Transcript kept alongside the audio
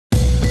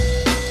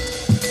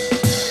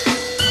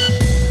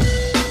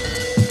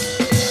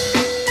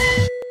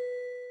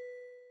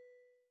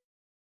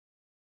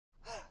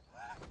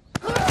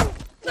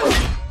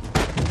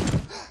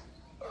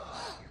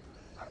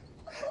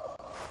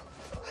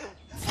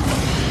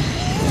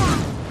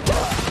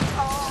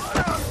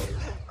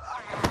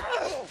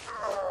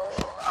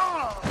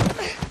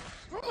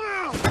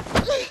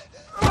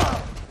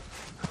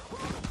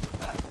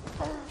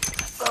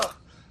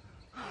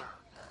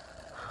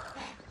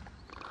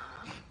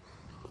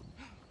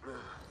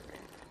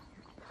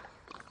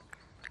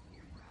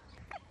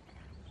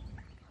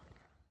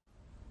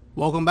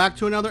Welcome back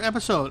to another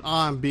episode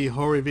on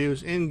Beho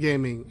Reviews in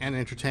Gaming and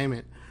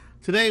Entertainment.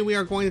 Today we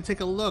are going to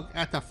take a look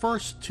at the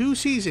first 2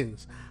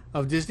 seasons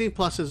of Disney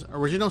Plus's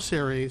original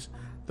series,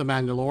 The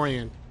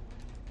Mandalorian.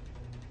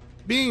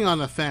 Being on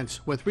the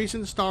fence with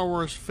recent Star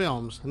Wars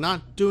films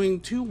not doing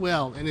too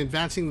well in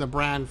advancing the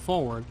brand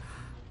forward,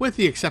 with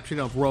the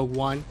exception of Rogue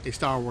One, A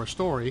Star Wars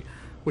Story,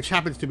 which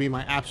happens to be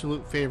my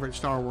absolute favorite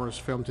Star Wars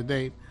film to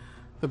date,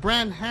 the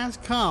brand has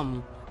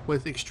come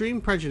with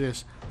extreme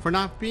prejudice for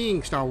not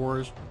being Star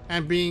Wars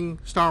and being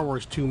Star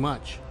Wars too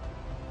much.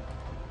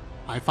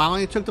 I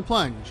finally took the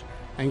plunge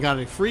and got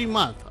a free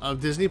month of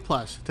Disney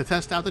Plus to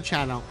test out the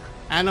channel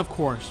and of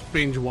course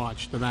binge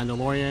watch The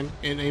Mandalorian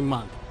in a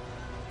month.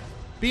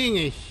 Being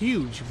a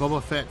huge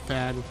Boba Fett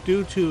fan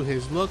due to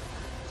his look,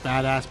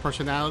 badass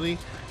personality,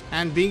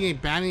 and being a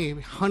bounty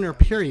hunter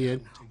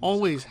period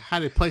always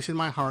had a place in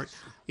my heart,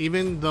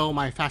 even though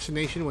my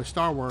fascination with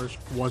Star Wars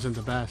wasn't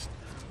the best.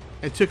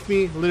 It took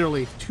me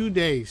literally 2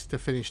 days to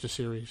finish the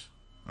series.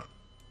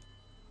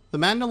 The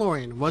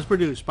Mandalorian was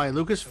produced by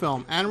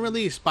Lucasfilm and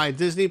released by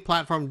Disney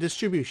Platform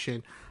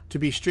Distribution to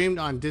be streamed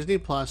on Disney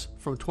Plus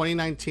from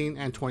 2019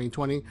 and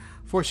 2020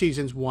 for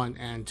seasons 1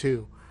 and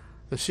 2.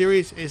 The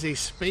series is a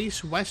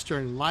space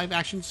western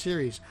live-action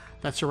series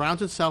that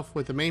surrounds itself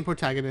with the main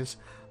protagonist,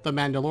 the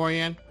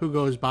Mandalorian, who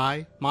goes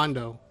by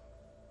Mando.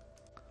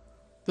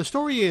 The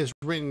story is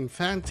written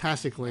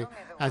fantastically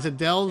as it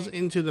delves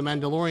into the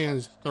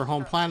Mandalorians, their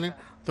home planet,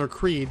 their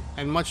creed,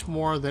 and much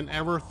more than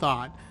ever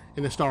thought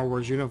in the Star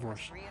Wars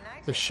universe.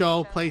 The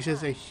show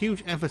places a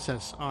huge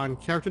emphasis on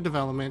character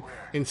development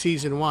in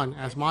Season 1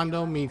 as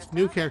Mando meets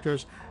new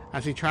characters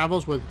as he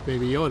travels with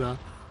Baby Yoda,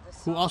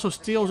 who also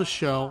steals the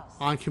show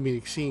on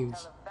comedic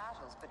scenes.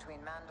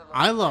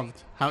 I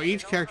loved how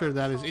each character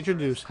that is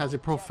introduced has a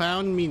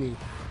profound meaning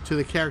to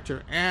the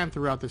character and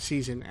throughout the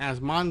season as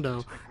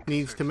Mando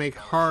needs to make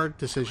hard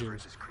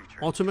decisions.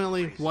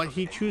 Ultimately, what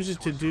he chooses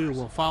to do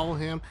will follow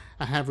him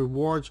and have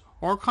rewards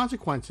or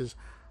consequences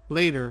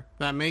later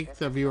that make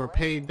the viewer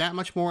pay that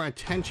much more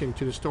attention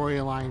to the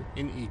storyline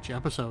in each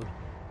episode.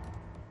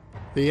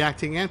 The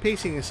acting and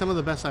pacing is some of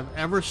the best I've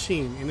ever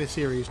seen in a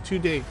series to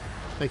date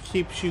that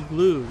keeps you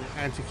glued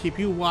and to keep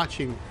you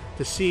watching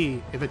to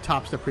see if it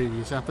tops the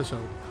previous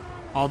episode.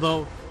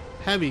 Although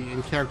heavy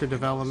in character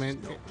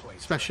development,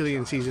 especially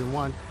in Season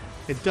 1,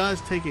 it does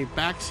take a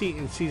backseat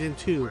in Season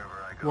 2,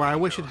 where I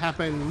wish it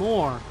happened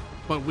more,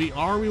 but we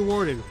are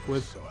rewarded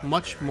with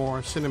much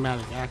more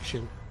cinematic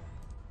action.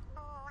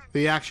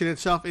 The action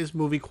itself is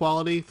movie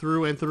quality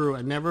through and through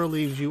and never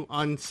leaves you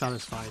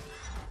unsatisfied.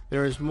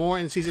 There is more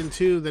in Season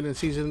 2 than in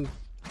Season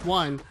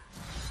 1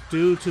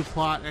 due to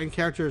plot and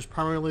characters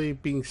primarily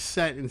being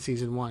set in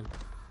Season 1,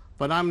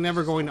 but I'm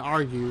never going to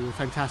argue with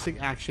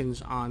fantastic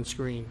actions on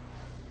screen.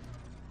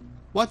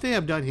 What they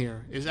have done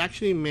here is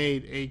actually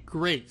made a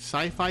great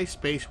sci-fi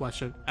space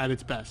western at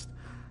its best.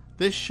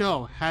 This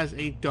show has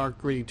a dark,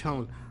 gritty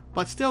tone,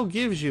 but still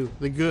gives you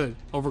the good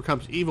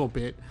overcomes evil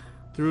bit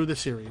through the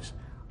series.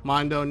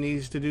 Mando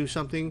needs to do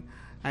something,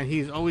 and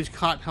he's always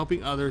caught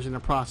helping others in the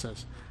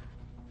process.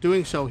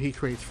 Doing so, he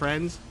creates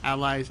friends,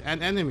 allies,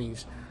 and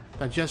enemies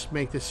that just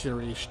make the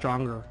series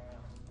stronger.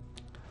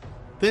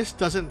 This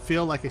doesn't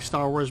feel like a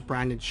Star Wars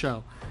branded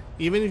show.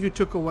 Even if you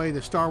took away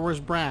the Star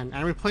Wars brand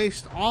and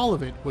replaced all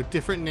of it with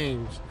different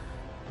names,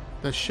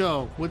 the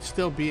show would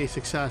still be a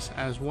success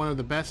as one of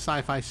the best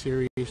sci-fi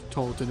series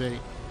told to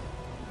date.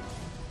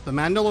 The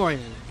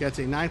Mandalorian gets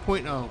a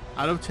 9.0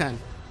 out of 10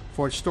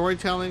 for its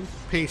storytelling,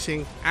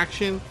 pacing,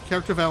 action,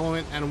 character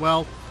development, and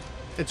well,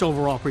 its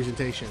overall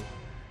presentation.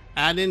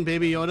 Add in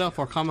Baby Yoda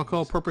for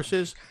comical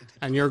purposes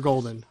and you're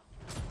golden.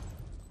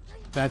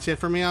 That's it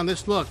for me on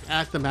this look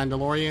at The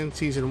Mandalorian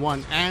Season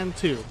 1 and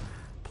 2.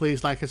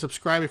 Please like and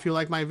subscribe if you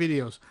like my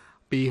videos.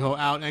 Beho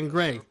out and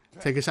Greg.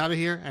 Take us out of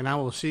here, and I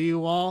will see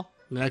you all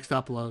next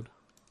upload.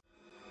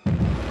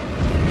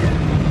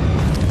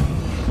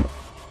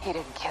 He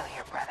didn't kill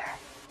your brother.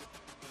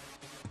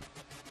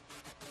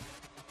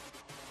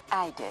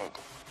 I did.